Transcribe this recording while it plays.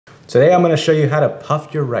Today I'm gonna show you how to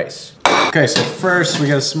puff your rice. Okay, so first we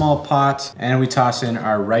got a small pot and we toss in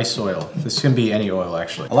our rice oil. This can be any oil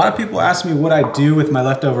actually. A lot of people ask me what I do with my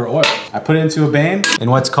leftover oil. I put it into a bane in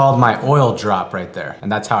what's called my oil drop right there. And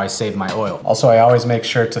that's how I save my oil. Also, I always make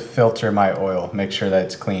sure to filter my oil, make sure that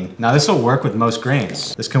it's clean. Now this will work with most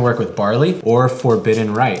grains. This can work with barley or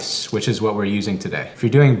forbidden rice, which is what we're using today. If you're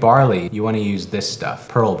doing barley, you wanna use this stuff,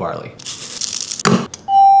 pearl barley.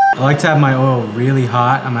 I like to have my oil really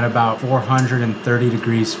hot. I'm at about 430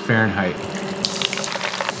 degrees Fahrenheit.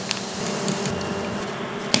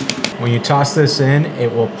 When you toss this in,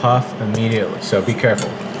 it will puff immediately, so be careful.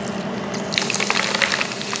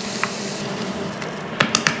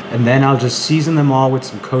 And then I'll just season them all with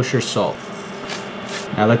some kosher salt.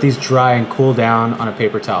 Now let these dry and cool down on a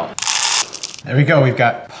paper towel. There we go, we've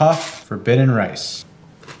got puff forbidden rice.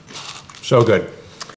 So good.